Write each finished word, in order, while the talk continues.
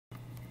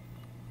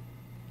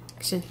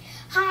action.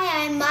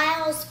 Hi, I'm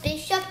Miles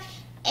Bishop,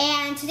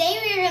 and today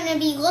we're going to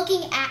be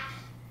looking at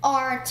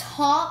our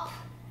top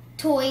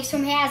toys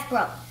from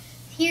Hasbro.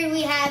 Here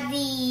we have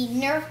the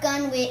Nerf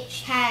gun,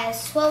 which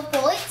has 12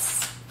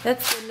 bullets.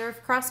 That's the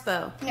Nerf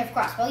crossbow. Nerf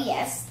crossbow,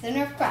 yes, the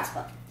Nerf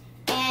crossbow.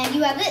 And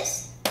you have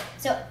this.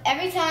 So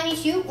every time you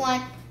shoot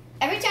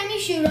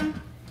them,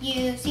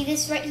 you see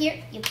this right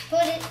here. You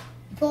put it,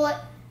 you pull it,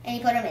 and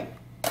you put them in.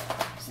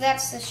 So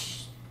that's the.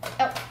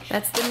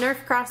 That's the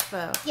Nerf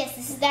crossbow.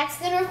 Yes, that's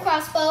the Nerf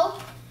crossbow.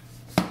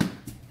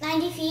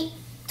 90 feet,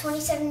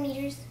 27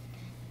 meters.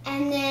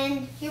 And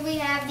then here we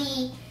have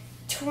the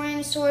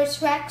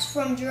Tyrannosaurus Rex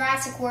from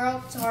Jurassic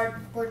World. It's a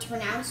hard word to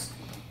pronounce.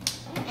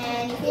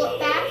 And you pull it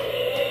back,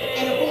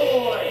 and a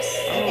horse,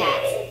 like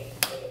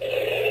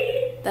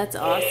that. That's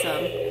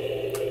awesome.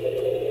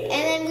 And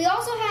then we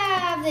also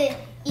have the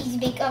Easy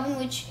Bake Oven,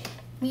 which,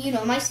 you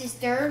know, my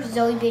sister,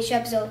 Zoe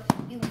Bishop, so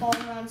you can follow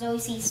her on Zoe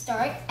C.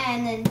 Start.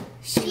 And then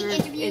she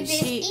interviewed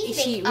this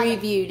Easy Bake Oven. She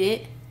reviewed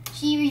it.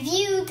 She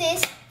reviewed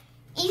this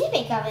Easy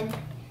Bake Oven.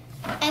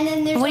 And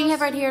then there's what do you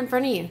have right here in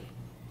front of you?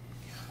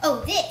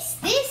 Oh, this.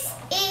 This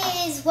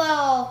is,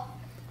 well,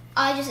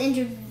 I just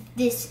interviewed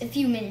this a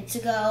few minutes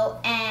ago,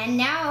 and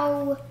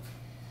now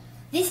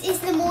this is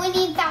the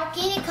Millennium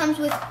Falcon. It comes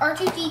with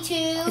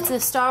R2-D2. It's a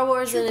Star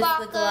Wars and it's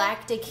Chewbacca. the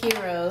Galactic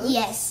Heroes.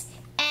 Yes,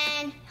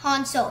 and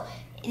Han Solo.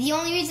 The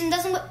only reason it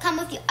doesn't come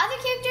with the other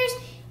characters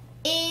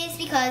is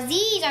because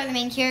these are the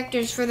main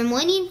characters for the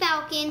Millennium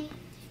Falcon.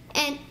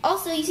 And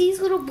also, you see this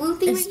little blue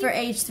thing It's right for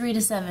here? age 3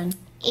 to 7.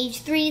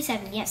 Age 3 to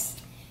 7, yes.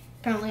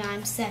 Apparently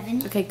I'm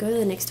 7. Okay, go to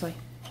the next toy.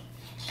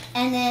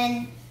 And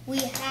then we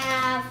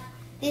have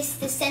this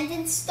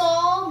Descendants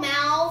doll,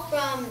 Mal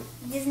from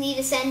Disney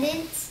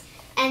Descendants,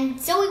 and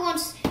Zoe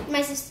wants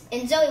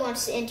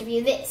to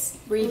interview this.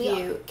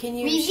 Review. Can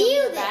you review show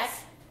me the this? back?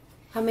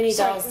 How many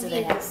dolls do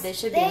they have? They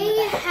should be in the They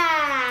back.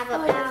 have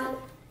Oh, about.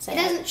 It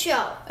doesn't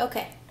show,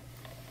 Okay.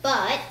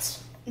 but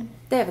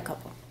They have a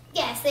couple.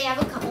 yes, they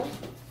have a couple.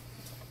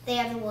 They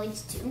have the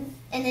Lloyds too,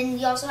 and then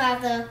you also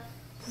have the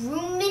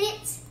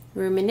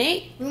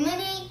Ruminate.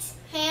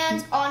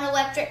 hands-on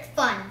electric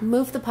fun.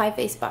 Move the pie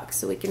face box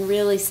so we can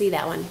really see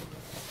that one.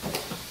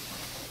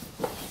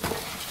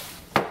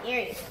 Here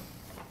you go.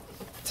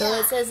 So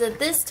it says that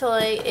this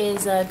toy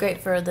is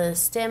great for the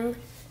STEM,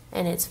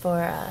 and it's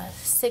for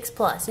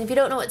 6+. And if you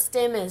don't know what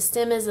STEM is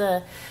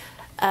I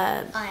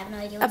have no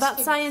idea. What about it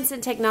is. science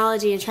and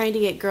technology and trying to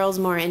get girls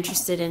more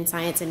interested in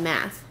science and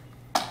math.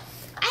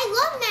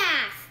 I love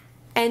math.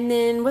 And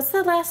then what's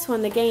the last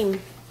one? The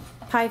game,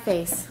 Pie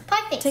Face.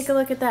 Pie face. Take a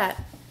look at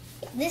that.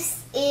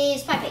 This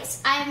is Pie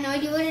Face. I have no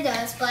idea what it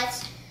does,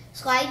 but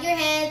slide your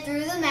head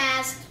through the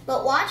mask.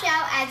 But watch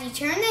out as you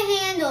turn the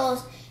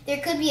handles. There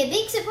could be a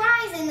big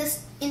surprise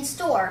in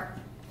store.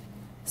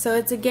 So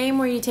it's a game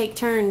where you take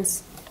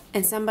turns,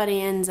 and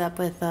somebody ends up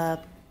with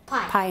a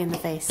pie in the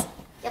face.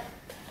 Yep.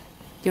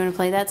 Do you want to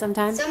play that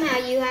sometime? Somehow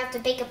you have to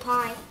bake a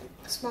pie,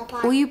 a small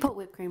pie. Will you put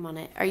whipped cream on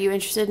it? Are you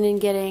interested in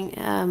getting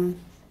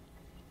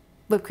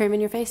whipped cream in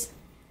your face?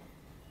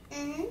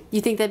 Mm-hmm.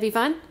 You think that'd be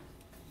fun?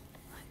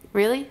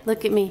 Really?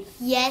 Look at me.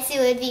 Yes, it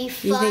would be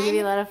fun. You think it'd be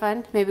a lot of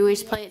fun? Maybe we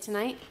should play it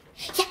tonight?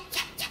 Yeah.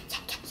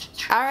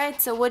 All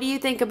right, so what do you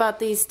think about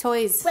these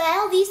toys?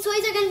 Well, these toys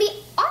are going to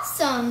be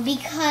awesome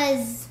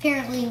because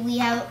apparently we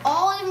have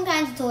all different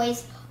kinds of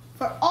toys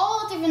for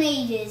all different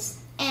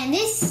ages. And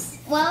this,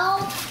 well,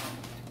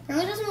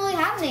 apparently doesn't really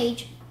have an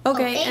age.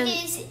 Okay,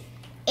 Age is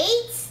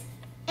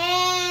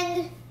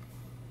 8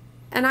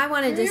 and I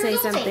wanted to say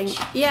something.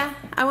 Yeah,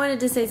 I wanted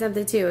to say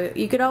something too.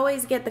 You could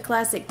always get the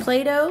classic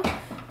Play-Doh,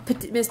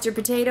 Mr.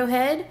 Potato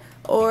Head,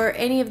 or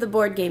any of the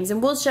board games.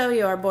 And we'll show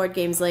you our board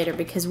games later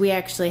because we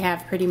actually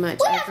have pretty much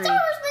we have every... Star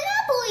Wars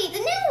Monopoly,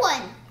 the new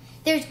one.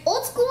 There's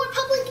Old School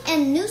Republic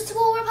and New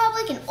School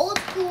Republic and Old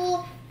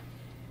School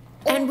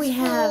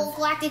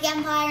Galactic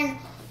Empire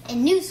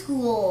and New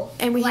School.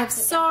 And we have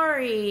Galactic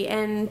Sorry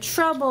and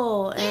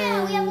Trouble Yeah,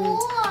 and we have a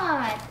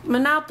lot.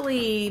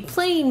 Monopoly,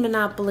 plain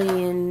Monopoly,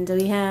 and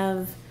we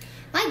have...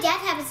 My dad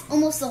has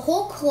almost the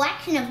whole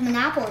collection of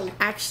Monopoly.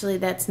 Actually,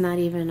 that's not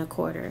even a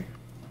quarter.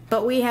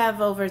 But we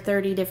have over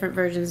 30 different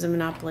versions of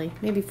Monopoly.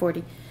 Maybe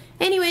 40.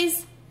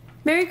 Anyways,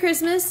 Merry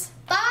Christmas.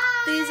 Bye!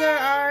 These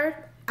are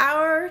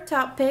our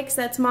top picks.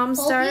 That's Mom's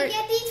Hope start, you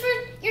get these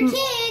for your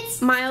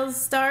kids. Miles'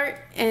 start,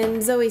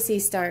 and Zoe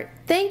C's start.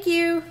 Thank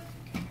you.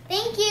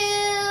 Thank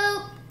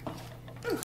you.